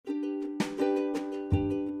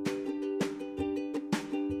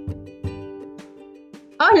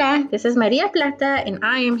Hola, this is Maria Plata, and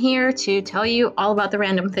I am here to tell you all about the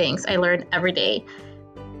random things I learn every day.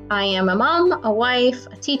 I am a mom, a wife,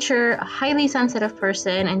 a teacher, a highly sensitive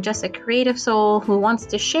person, and just a creative soul who wants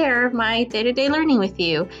to share my day-to-day learning with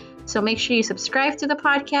you. So make sure you subscribe to the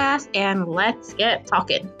podcast, and let's get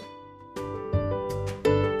talking.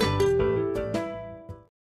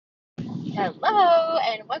 Hello,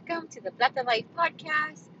 and welcome to the Plata Life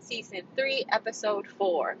Podcast, Season 3, Episode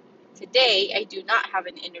 4. Today, I do not have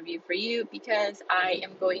an interview for you because I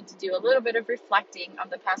am going to do a little bit of reflecting on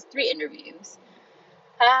the past 3 interviews.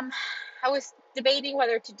 I was debating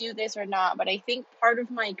whether to do this or not, but I think part of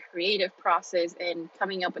my creative process in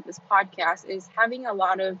coming up with this podcast is having a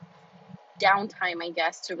lot of downtime, I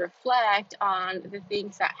guess, to reflect on the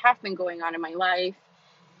things that have been going on in my life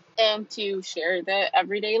and to share the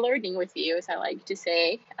everyday learning with you, as I like to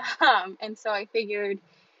say. And so I figured,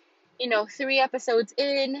 3 episodes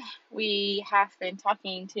in, we have been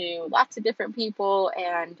talking to lots of different people,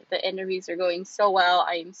 and the interviews are going so well.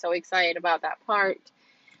 I'm so excited about that part.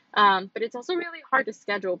 But it's also really hard to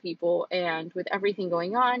schedule people, and with everything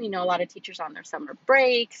going on, a lot of teachers on their summer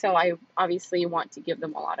break, so I obviously want to give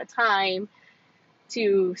them a lot of time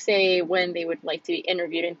to say when they would like to be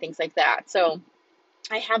interviewed and things like that. So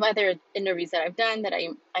I have other interviews that I've done that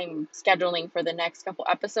I'm scheduling for the next couple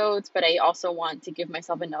episodes, but I also want to give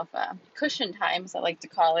myself enough cushion time, as I like to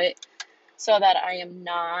call it, so that I am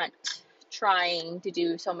not trying to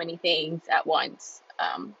do so many things at once.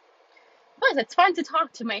 But it's fun to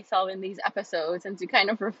talk to myself in these episodes and to kind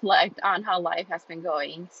of reflect on how life has been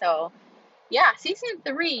going. So yeah, season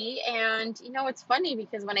 3, and it's funny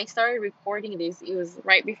because when I started recording these, it was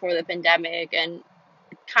right before the pandemic, and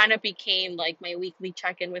kind of became like my weekly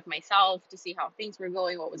check-in with myself to see how things were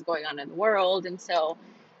going, what was going on in the world. And so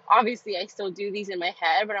obviously I still do these in my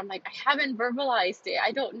head, but I'm like, I haven't verbalized it.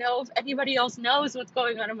 I don't know if anybody else knows what's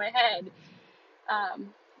going on in my head.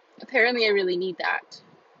 Apparently I really need that.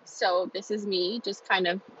 So this is me just kind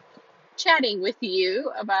of chatting with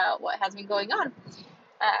you about what has been going on.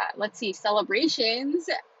 Let's see, celebrations.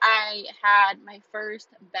 I had my first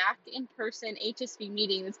back in person HSP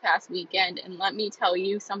meeting this past weekend, and let me tell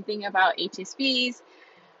you something about HSPs.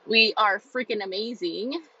 We are freaking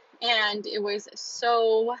amazing, and it was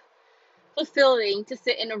so fulfilling to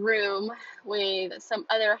sit in a room with some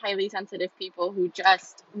other highly sensitive people who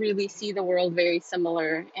just really see the world very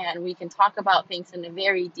similar, and we can talk about things in a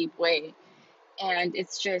very deep way. And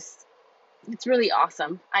it's really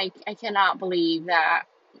awesome. I cannot believe that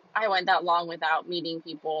I went that long without meeting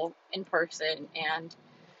people in person, and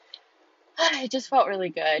it just felt really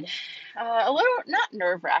good. A little, not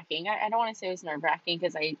nerve-wracking. I don't want to say it was nerve-wracking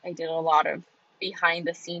because I did a lot of behind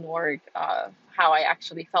the scene work of how I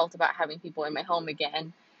actually felt about having people in my home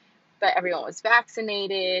again. But everyone was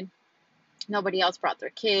vaccinated. Nobody else brought their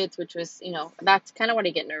kids, which was, that's kind of what I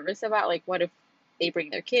get nervous about. Like, what if they bring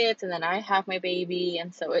their kids and then I have my baby?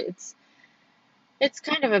 And so it's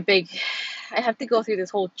kind of I have to go through this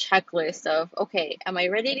whole checklist of, okay, am I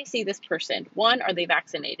ready to see this person? 1, are they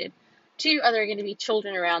vaccinated? 2, are there going to be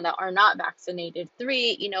children around that are not vaccinated?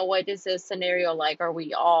 3, what is this scenario like? Are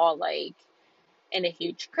we all like in a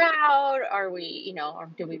huge crowd? Are we, or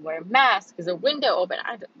do we wear masks? Is a window open?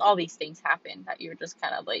 All these things happen that you're just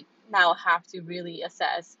kind of like now have to really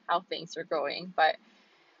assess how things are going. But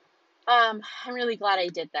I'm really glad I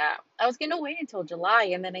did that. I was gonna wait until July,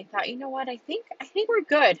 and then I thought, you know what? I think we're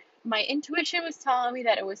good. My intuition was telling me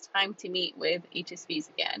that it was time to meet with HSPs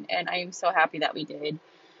again, and I am so happy that we did.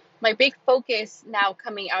 My big focus now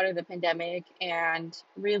coming out of the pandemic and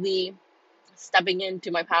really stepping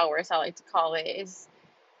into my power, as I like to call it, is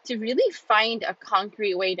to really find a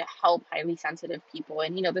concrete way to help highly sensitive people.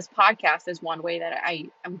 And, this podcast is one way that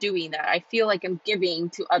I'm doing that. I feel like I'm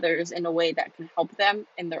giving to others in a way that can help them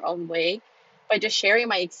in their own way by just sharing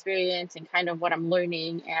my experience and kind of what I'm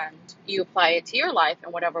learning, and you apply it to your life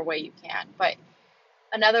in whatever way you can. But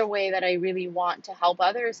another way that I really want to help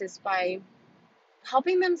others is by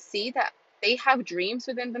helping them see that they have dreams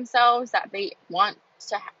within themselves that they want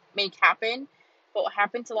to make happen. But what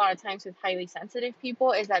happens a lot of times with highly sensitive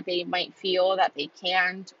people is that they might feel that they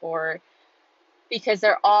can't, or because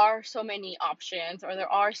there are so many options or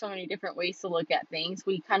there are so many different ways to look at things,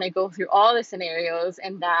 we kind of go through all the scenarios,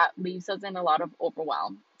 and that leaves us in a lot of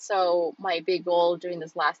overwhelm. So my big goal during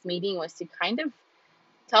this last meeting was to kind of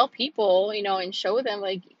tell people, and show them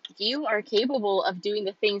like you are capable of doing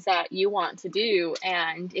the things that you want to do.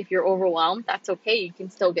 And if you're overwhelmed, that's okay. You can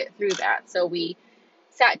still get through that. So we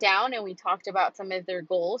sat down and we talked about some of their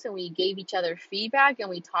goals, and we gave each other feedback, and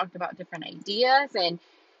we talked about different ideas, and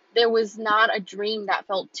there was not a dream that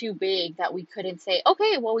felt too big that we couldn't say,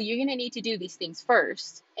 okay, well, you're going to need to do these things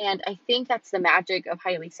first. And I think that's the magic of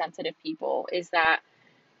highly sensitive people, is that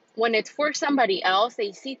when it's for somebody else,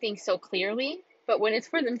 they see things so clearly, but when it's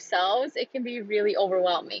for themselves, it can be really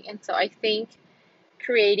overwhelming. And so I think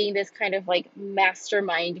creating this kind of like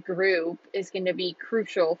mastermind group is going to be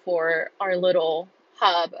crucial for our little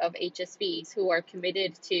hub of HSPs who are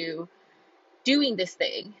committed to doing this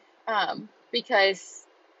thing, because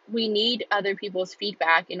we need other people's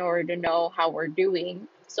feedback in order to know how we're doing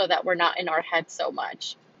so that we're not in our head so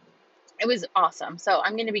much. It was awesome. So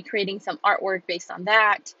I'm going to be creating some artwork based on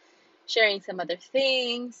that, sharing some other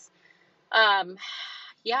things. Um,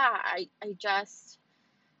 yeah, I just,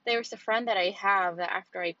 there's a friend that I have that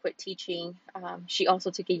after I quit teaching, she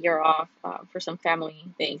also took a year off for some family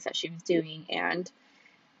things that she was doing. And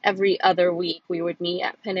every other week we would meet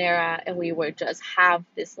at Panera and we would just have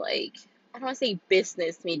this, like, I don't want to say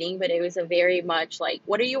business meeting, but it was a very much like,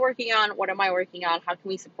 what are you working on? What am I working on? How can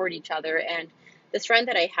we support each other? And this friend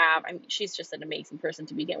that I have, I mean, she's just an amazing person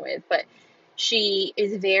to begin with, but she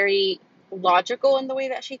is very logical in the way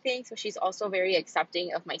that she thinks, but she's also very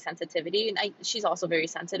accepting of my sensitivity. And she's also very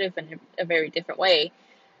sensitive in a very different way.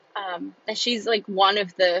 And she's like one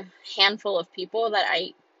of the handful of people that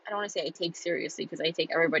I don't want to say I take seriously because I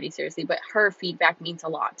take everybody seriously, but her feedback means a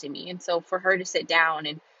lot to me. And so for her to sit down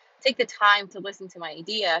and take the time to listen to my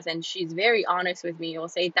ideas, and she's very honest with me, will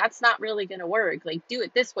say, that's not really going to work. Like, do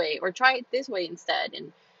it this way or try it this way instead.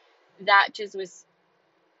 And that just was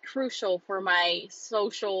crucial for my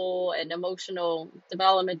social and emotional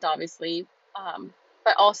development, obviously,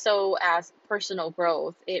 but also as personal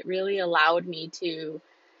growth. It really allowed me to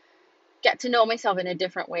get to know myself in a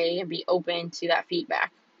different way and be open to that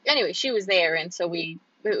feedback. Anyway, she was there, and so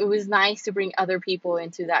it was nice to bring other people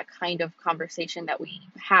into that kind of conversation that we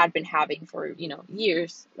had been having for,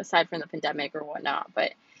 years, aside from the pandemic or whatnot.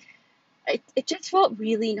 But it just felt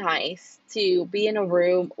really nice to be in a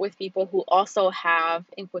room with people who also have,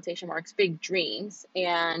 in quotation marks, big dreams,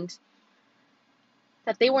 and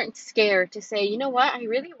that they weren't scared to say, you know what, I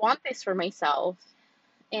really want this for myself.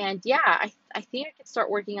 And yeah, I think I could start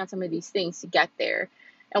working on some of these things to get there.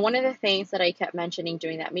 And one of the things that I kept mentioning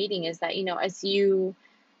during that meeting is that, as you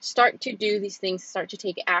start to do these things, start to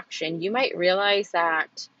take action, you might realize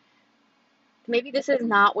that maybe this is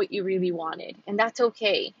not what you really wanted. And that's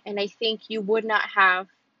okay. And I think you would not have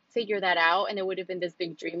figured that out. And it would have been this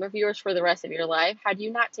big dream of yours for the rest of your life had you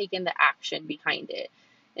not taken the action behind it.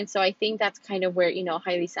 And so I think that's kind of where,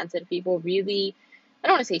 highly sensitive people really, I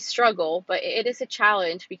don't want to say struggle, but it is a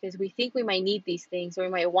challenge because we think we might need these things or we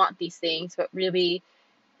might want these things, but really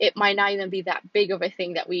it might not even be that big of a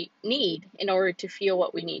thing that we need in order to feel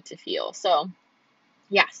what we need to feel. So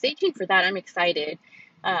yeah, stay tuned for that. I'm excited.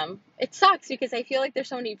 It sucks because I feel like there's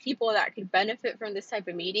so many people that could benefit from this type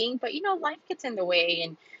of meeting, but life gets in the way,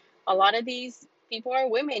 and a lot of these people are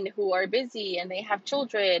women who are busy and they have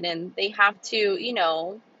children and they have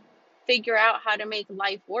to, figure out how to make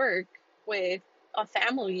life work with a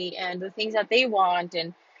family and the things that they want.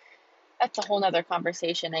 And that's a whole nother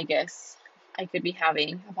conversation, I guess, I could be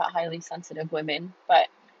having about highly sensitive women, but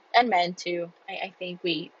and men too. I think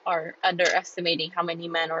we are underestimating how many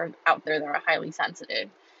men are out there that are highly sensitive.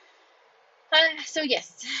 So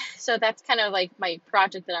yes, so that's kind of like my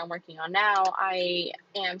project that I'm working on now. I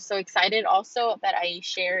am so excited also that I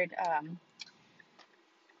shared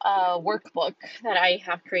a workbook that I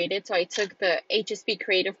have created. So I took the HSP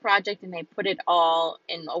Creative Project and I put it all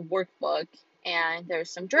in a workbook. And there's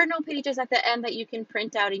some journal pages at the end that you can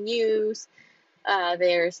print out and use.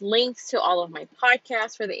 There's links to all of my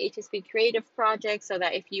podcasts for the HSP Creative Project so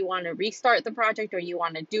that if you want to restart the project or you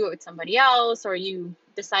want to do it with somebody else or you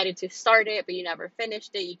decided to start it but you never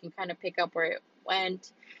finished it, you can kind of pick up where it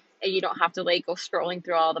went and you don't have to like go scrolling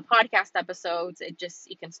through all the podcast episodes.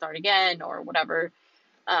 You can start again or whatever.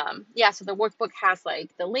 Yeah, so the workbook has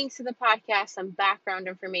like the links to the podcast, some background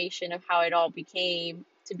information of how it all became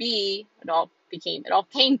to be. It all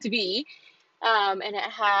came to be. And it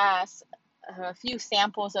has a few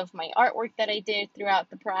samples of my artwork that I did throughout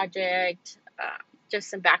the project, just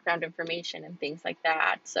some background information and things like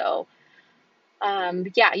that. So,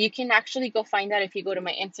 yeah, you can actually go find that if you go to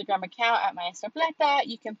my Instagram account at Maestra Plata.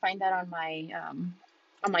 You can find that on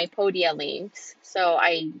my Podia links. So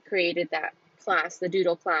I created that class, the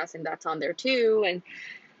doodle class, and that's on there too. And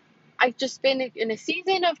I've just been in a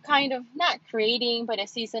season of kind of not creating, but a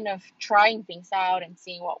season of trying things out and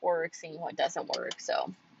seeing what works, seeing what doesn't work.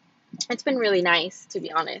 So it's been really nice, to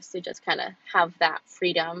be honest, to just kind of have that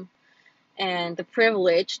freedom and the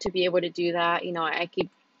privilege to be able to do that. I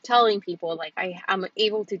keep telling people like I'm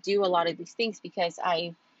able to do a lot of these things because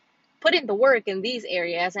I put in the work in these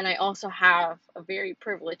areas, and I also have a very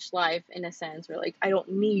privileged life in a sense where like I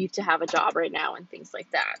don't need to have a job right now and things like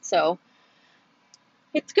that. So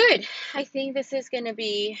it's good. I think this is going to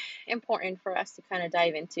be important for us to kind of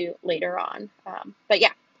dive into later on. But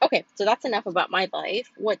yeah, okay, so that's enough about my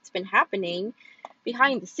life. What's been happening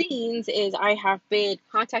behind the scenes is I have been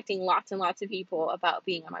contacting lots and lots of people about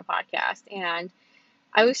being on my podcast. And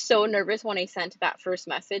I was so nervous when I sent that first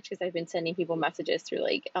message because I've been sending people messages through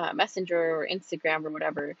like Messenger or Instagram or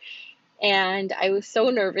whatever. And I was so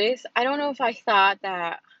nervous. I don't know if I thought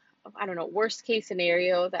that, I don't know, worst case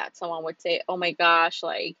scenario that someone would say, oh my gosh,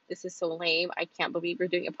 like this is so lame. I can't believe we're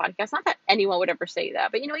doing a podcast. Not that anyone would ever say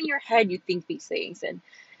that, but you know, in your head, you think these things. And,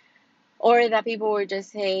 or that people would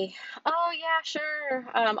just say, oh yeah, sure,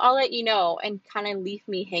 I'll let you know, and kind of leave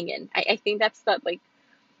me hanging. I think that's the like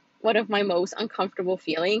one of my most uncomfortable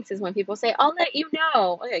feelings is when people say, I'll let you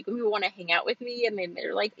know. Like, when people want to hang out with me and then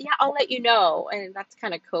they're like, yeah, I'll let you know. And that's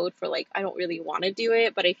kind of code for like, I don't really want to do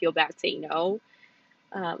it, but I feel bad saying no.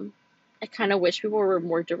 Um, I kind of wish people were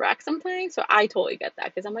more direct sometimes. So I totally get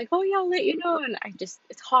that because I'm like, oh, yeah, I'll let you know. And I just,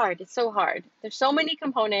 it's hard. It's so hard. There's so many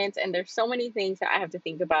components and there's so many things that I have to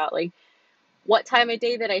think about. Like, what time of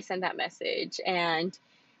day did I send that message? And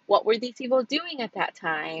what were these people doing at that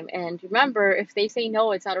time? And remember, if they say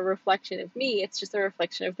no, it's not a reflection of me, it's just a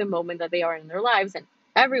reflection of the moment that they are in their lives. And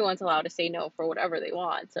everyone's allowed to say no for whatever they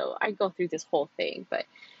want. So I go through this whole thing. But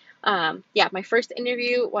yeah, my first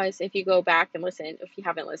interview was, if you go back and listen, if you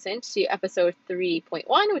haven't listened to episode 3.1,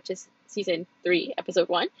 which is season 3, episode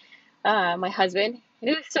 1, my husband. And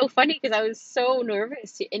it was so funny because I was so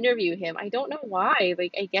nervous to interview him. I don't know why.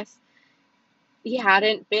 Like, I guess he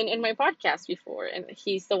hadn't been in my podcast before, and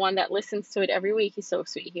he's the one that listens to it every week. He's so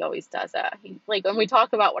sweet. He always does that. He, like, when we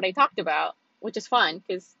talk about what I talked about, which is fun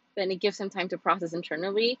because then it gives him time to process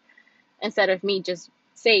internally instead of me just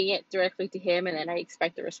saying it directly to him and then I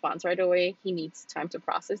expect a response right away. He needs time to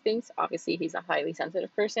process things. Obviously, he's a highly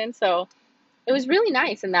sensitive person, so it was really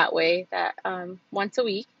nice in that way that once a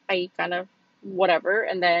week I kind of whatever,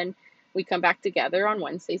 and then we come back together on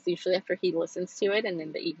Wednesdays, usually after he listens to it, and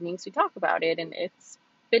in the evenings we talk about it, and it's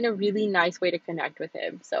been a really nice way to connect with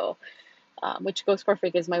him. So, which goes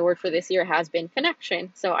perfect as my word for this year has been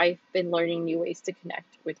connection. So I've been learning new ways to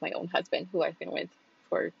connect with my own husband, who I've been with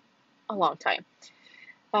for a long time.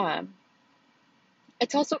 Um,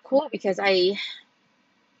 it's also cool because I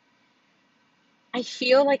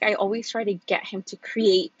feel like I always try to get him to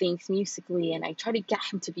create things musically and I try to get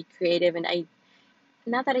him to be creative, and I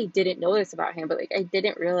not that I didn't know this about him, but like I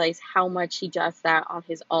didn't realize how much he does that on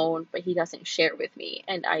his own, but he doesn't share with me.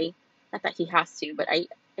 And I not that he has to, but I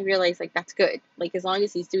realize like that's good. Like, as long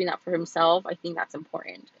as he's doing that for himself, I think that's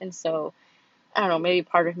important. And so I don't know, maybe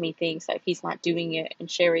part of me thinks that if he's not doing it and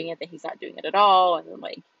sharing it, that he's not doing it at all. And then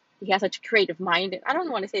like he has such a creative mind. And I don't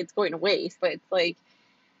want to say it's going to waste, but it's like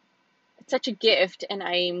it's such a gift, and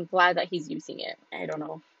I'm glad that he's using it. I don't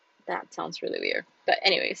know. That sounds really weird. But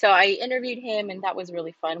anyway, so I interviewed him, and that was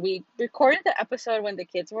really fun. We recorded the episode when the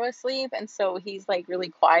kids were asleep, and so he's like really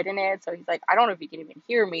quiet in it. So he's like, I don't know if you can even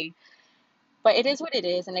hear me, but it is what it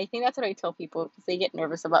is. And I think that's what I tell people because they get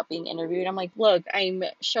nervous about being interviewed. I'm like, look, I'm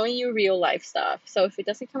showing you real life stuff. So if it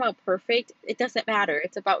doesn't come out perfect, it doesn't matter.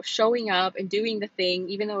 It's about showing up and doing the thing,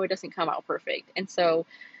 even though it doesn't come out perfect. And so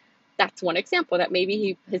that's one example that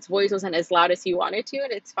maybe his voice wasn't as loud as he wanted to,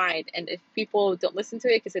 and it's fine. And if people don't listen to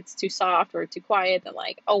it because it's too soft or too quiet, then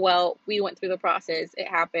like, oh well, we went through the process, it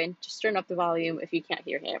happened. Just turn up the volume if you can't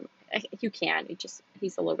hear him. You can.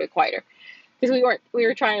 He's a little bit quieter because we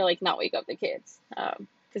were trying to like not wake up the kids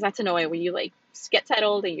because that's annoying when you like get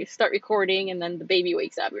settled and you start recording and then the baby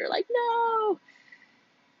wakes up. You're like, no.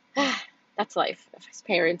 That's life as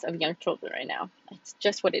parents of young children right now. It's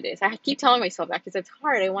just what it is. I keep telling myself that because it's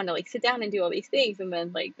hard. I want to like sit down and do all these things, and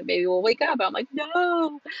then like the baby will wake up. I'm like,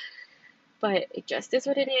 no. But it just is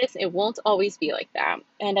what it is. It won't always be like that.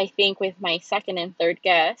 And I think with my second and third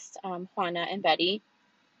guests, Juana and Betty,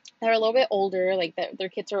 they're a little bit older. Like their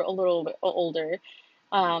kids are a little bit older.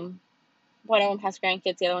 Um, One of them has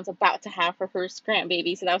grandkids. The other one's about to have her first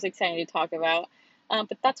grandbaby. So that was exciting to talk about.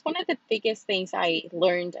 But that's one of the biggest things I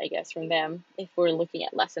learned, I guess, from them. If we're looking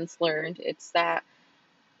at lessons learned, it's that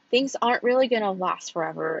things aren't really going to last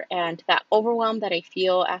forever. And that overwhelm that I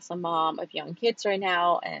feel as a mom of young kids right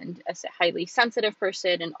now, and as a highly sensitive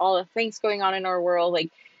person, and all the things going on in our world, like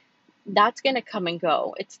that's going to come and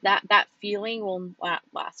go. It's that feeling will not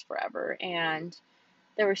last forever. And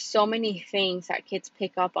there are so many things that kids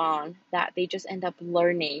pick up on that they just end up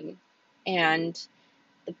learning. And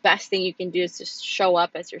the best thing you can do is just show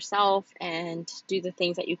up as yourself and do the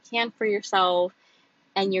things that you can for yourself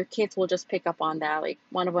and your kids will just pick up on that. Like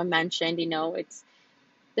one of them mentioned, it's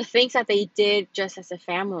the things that they did just as a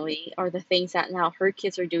family are the things that now her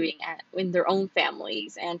kids are doing in their own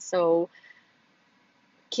families. And so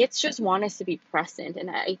kids just want us to be present. And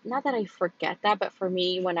not that I forget that, but for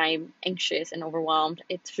me, when I'm anxious and overwhelmed,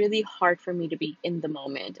 it's really hard for me to be in the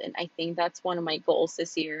moment. And I think that's one of my goals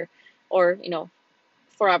this year, or,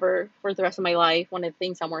 forever, for the rest of my life. One of the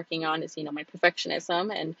things I'm working on is, my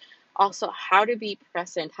perfectionism, and also how to be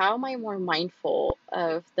present. How am I more mindful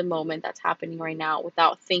of the moment that's happening right now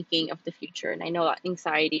without thinking of the future? And I know that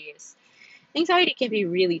anxiety can be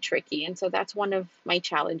really tricky. And so that's one of my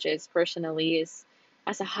challenges personally, is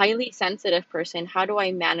as a highly sensitive person, how do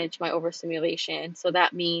I manage my overstimulation? So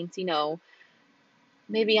that means,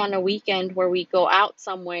 maybe on a weekend where we go out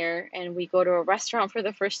somewhere and we go to a restaurant for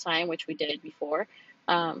the first time, which we did before,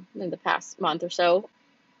 in the past month or so,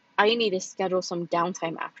 I need to schedule some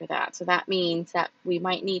downtime after that. So that means that we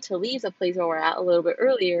might need to leave the place where we're at a little bit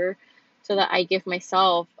earlier, so that I give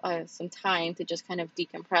myself some time to just kind of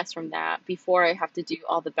decompress from that before I have to do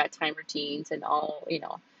all the bedtime routines and all,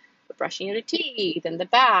 the brushing of the teeth and the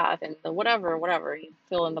bath and the whatever, you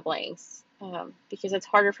fill in the blanks. Because it's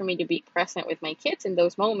harder for me to be present with my kids in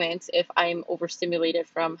those moments if I'm overstimulated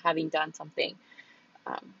from having done something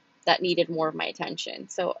um, that needed more of my attention.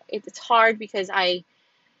 So it's hard because I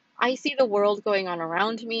see the world going on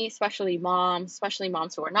around me, especially moms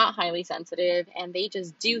who are not highly sensitive, and they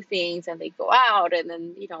just do things and they go out and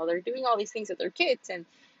then, they're doing all these things with their kids. And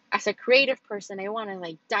as a creative person, I want to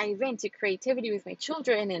like dive into creativity with my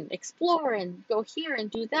children and explore and go here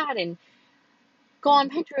and do that and go on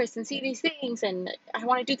Pinterest and see these things. And I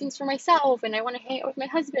want to do things for myself and I want to hang out with my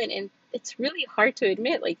husband. And it's really hard to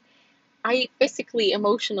admit, like, I physically,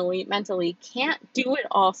 emotionally, mentally can't do it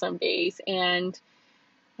all some days. And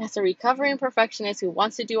as a recovering perfectionist who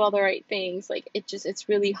wants to do all the right things, like it's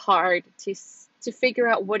really hard to figure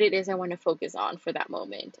out what it is I want to focus on for that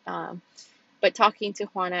moment. But talking to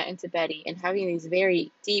Juana and to Betty and having these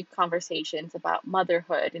very deep conversations about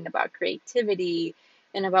motherhood and about creativity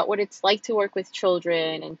and about what it's like to work with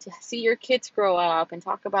children and to see your kids grow up and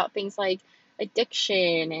talk about things like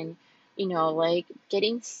addiction and, like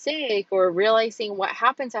getting sick or realizing what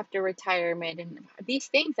happens after retirement and these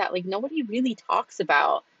things that like nobody really talks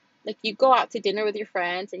about. Like you go out to dinner with your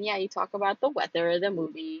friends and yeah, you talk about the weather, the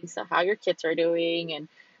movies, how your kids are doing and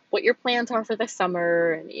what your plans are for the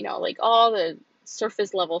summer and like all the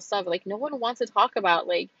surface level stuff. Like no one wants to talk about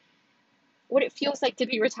like what it feels like to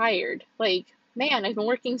be retired. Like, man, I've been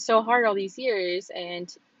working so hard all these years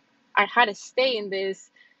and I had to stay in this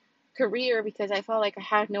career because I felt like I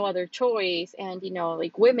had no other choice. And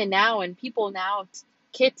like women now and people now,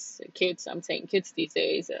 kids, I'm saying kids these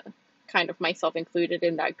days, kind of myself included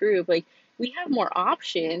in that group, like we have more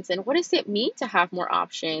options. And what does it mean to have more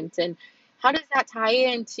options? And how does that tie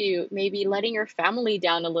into maybe letting your family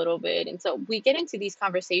down a little bit? And so we get into these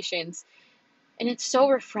conversations, and it's so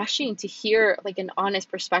refreshing to hear like an honest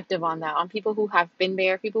perspective on that, on people who have been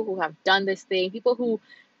there, people who have done this thing, people who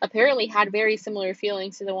apparently had very similar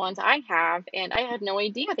feelings to the ones I have, and I had no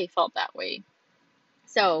idea they felt that way.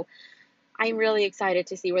 So I'm really excited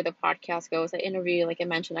to see where the podcast goes. I interview, like I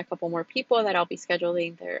mentioned, a couple more people that I'll be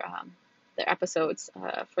scheduling their episodes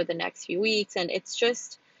for the next few weeks, and it's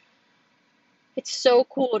so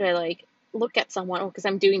cool to like look at someone because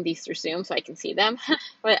I'm doing these through Zoom so I can see them,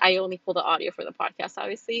 but I only pull the audio for the podcast,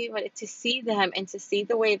 obviously. But to see them and to see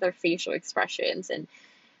the way their facial expressions and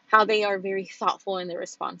how they are very thoughtful in their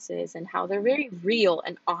responses and how they're very real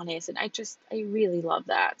and honest, and I really love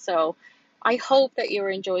that. So I hope that you're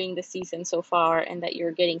enjoying the season so far and that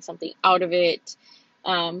you're getting something out of it.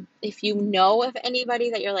 If you know of anybody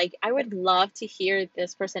that you're like, I would love to hear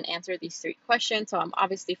this person answer these 3 questions. So I'm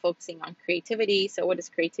obviously focusing on creativity. So what does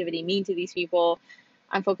creativity mean to these people?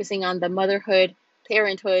 I'm focusing on the motherhood,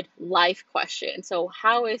 parenthood, life question. So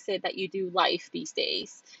how is it that you do life these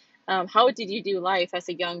days? How did you do life as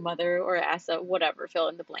a young mother or as a whatever, fill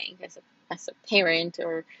in the blank, as a parent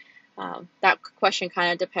or that question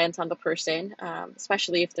kind of depends on the person,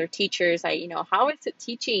 especially if they're teachers. How is it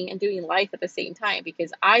teaching and doing life at the same time?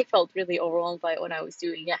 Because I felt really overwhelmed by it when I was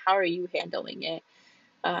doing it. How are you handling it?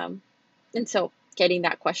 Um, and so getting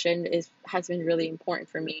that question has been really important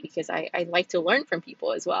for me because I like to learn from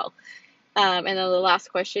people as well. And then the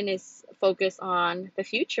last question is focus on the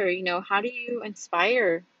future. How do you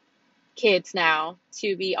inspire kids now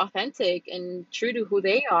to be authentic and true to who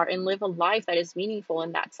they are and live a life that is meaningful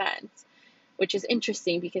in that sense, which is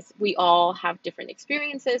interesting because we all have different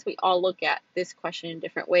experiences. We all look at this question in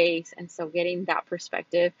different ways. And so getting that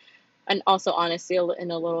perspective, and also honestly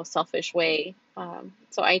in a little selfish way.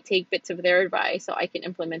 So I take bits of their advice so I can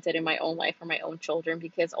implement it in my own life for my own children,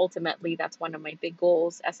 because ultimately that's one of my big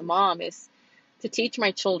goals as a mom, is to teach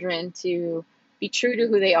my children to be true to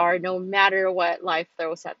who they are no matter what life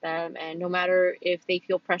throws at them, and no matter if they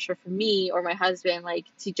feel pressure from me or my husband, like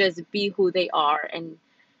to just be who they are and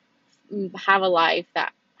have a life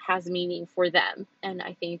that has meaning for them. And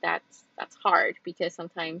I think that's hard, because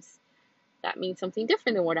sometimes that means something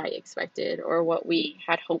different than what I expected or what we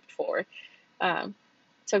had hoped for. Um,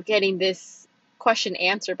 so getting this question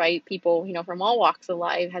answered by people, from all walks of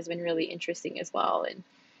life has been really interesting as well, and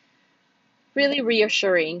really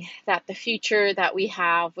reassuring that the future that we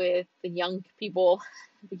have with the young people,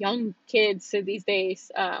 the young kids these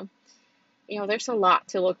days, there's a lot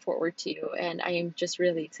to look forward to, and I am just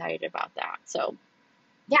really excited about that. So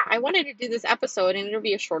yeah, I wanted to do this episode, and it'll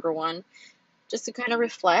be a shorter one, just to kind of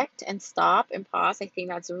reflect and stop and pause. I think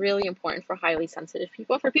that's really important for highly sensitive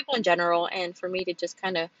people, for people in general, and for me to just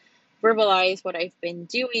kind of verbalize what I've been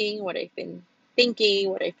doing, what I've been thinking,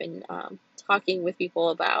 what I've been talking with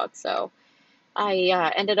people about. So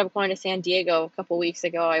I ended up going to San Diego a couple weeks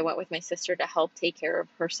ago. I went with my sister to help take care of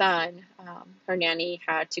her son. Her nanny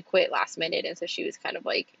had to quit last minute, and so she was kind of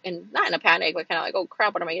like, not in a panic, but kind of like, oh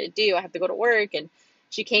crap, what am I going to do? I have to go to work. And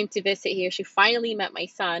she came to visit here. She finally met my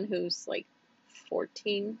son, who's like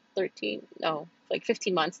 14, 13, no, like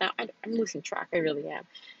 15 months now. I'm losing track. I really am.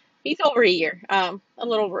 He's over a year, a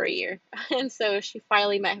little over a year. And so she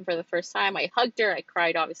finally met him for the first time. I hugged her. I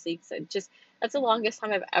cried, obviously, because that's the longest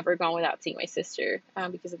time I've ever gone without seeing my sister,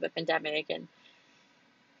 because of the pandemic. And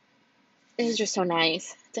it was just so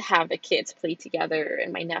nice to have the kids play together.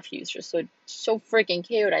 And my nephew's just so freaking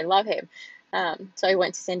cute. I love him. So I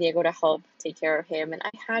went to San Diego to help take care of him, and I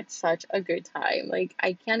had such a good time. Like,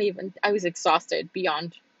 I was exhausted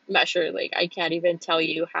beyond measure. Like, I can't even tell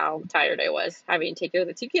you how tired I was having to take care of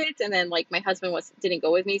the two kids. And then, like, my husband didn't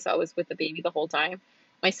go with me, so I was with the baby the whole time.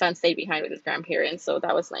 My son stayed behind with his grandparents, so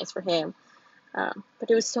that was nice for him. But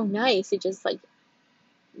it was so nice to just like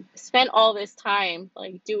spend all this time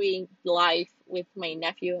like doing life with my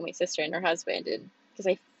nephew and my sister and her husband, and because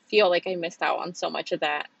I feel like I missed out on so much of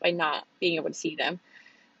that by not being able to see them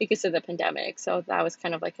because of the pandemic. So that was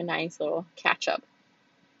kind of like a nice little catch up.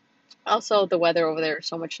 Also, the weather over there is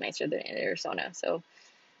so much nicer than in Arizona, so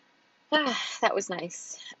that was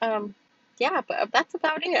nice. Yeah, but that's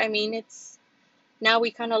about it. I mean, it's now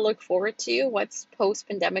we kind of look forward to what's post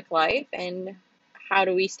pandemic life, and how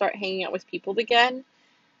do we start hanging out with people again.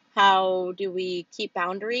 How do we keep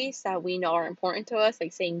boundaries that we know are important to us,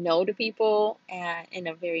 like saying no to people and in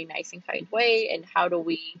a very nice and kind way? And how do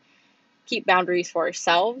we keep boundaries for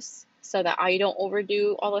ourselves so that I don't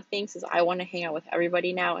overdo all the things, because I want to hang out with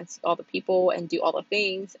everybody now and see all the people and do all the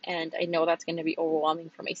things. And I know that's going to be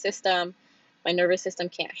overwhelming for my system. My nervous system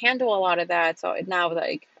can't handle a lot of that. So now,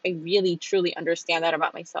 like, I really truly understand that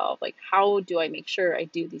about myself. Like, how do I make sure I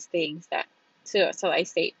do these things so I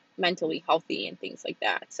stay mentally healthy and things like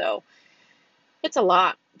that? So it's a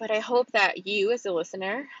lot, but I hope that you, as a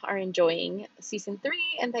listener, are enjoying season 3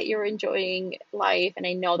 and that you're enjoying life. And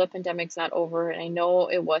I know the pandemic's not over, and I know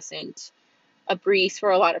it wasn't a breeze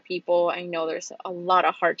for a lot of people. I know there's a lot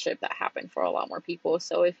of hardship that happened for a lot more people.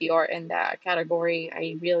 So if you are in that category,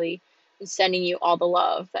 I really am sending you all the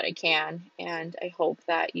love that I can. And I hope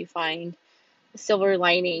that you find a silver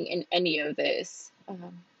lining in any of this.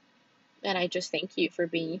 And I just thank you for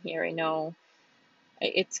being here. I know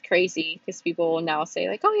it's crazy because people will now say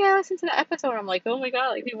like, "Oh yeah, listen to the episode." I'm like, "Oh my God,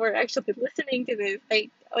 like people are actually listening to this."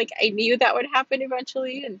 I knew that would happen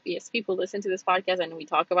eventually, and yes, people listen to this podcast and we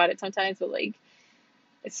talk about it sometimes, but like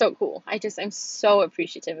it's so cool. I'm so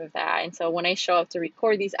appreciative of that. And so when I show up to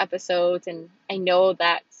record these episodes, and I know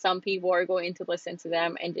that some people are going to listen to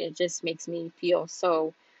them, and it just makes me feel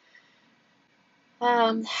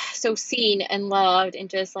um, so seen and loved, and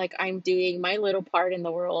just like I'm doing my little part in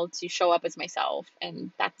the world to show up as myself,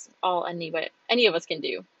 and that's all any of us can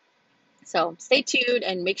do. So stay tuned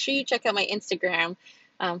and make sure you check out my Instagram,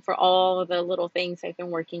 for all the little things I've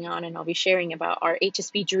been working on, and I'll be sharing about our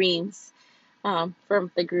HSP dreams,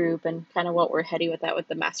 from the group, and kind of what we're heading with that with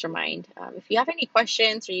the mastermind. If you have any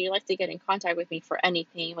questions, or you'd like to get in contact with me for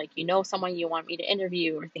anything, like someone you want me to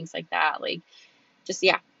interview or things like that, like just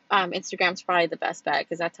yeah, Instagram's probably the best bet,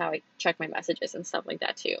 because that's how I check my messages and stuff like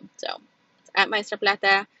that too. So it's at Maestra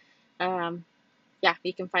Plata. Um, yeah,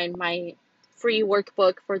 you can find my free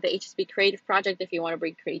workbook for the HSP Creative Project if you want to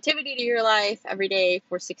bring creativity to your life every day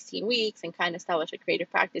for 16 weeks and kind of establish a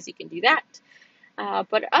creative practice. You can do that.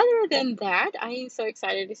 But other than that, I am so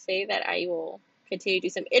excited to say that I will continue to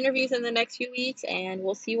do some interviews in the next few weeks, and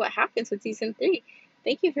we'll see what happens with season 3.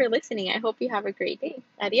 Thank you for listening. I hope you have a great day.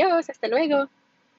 Adios, hasta luego.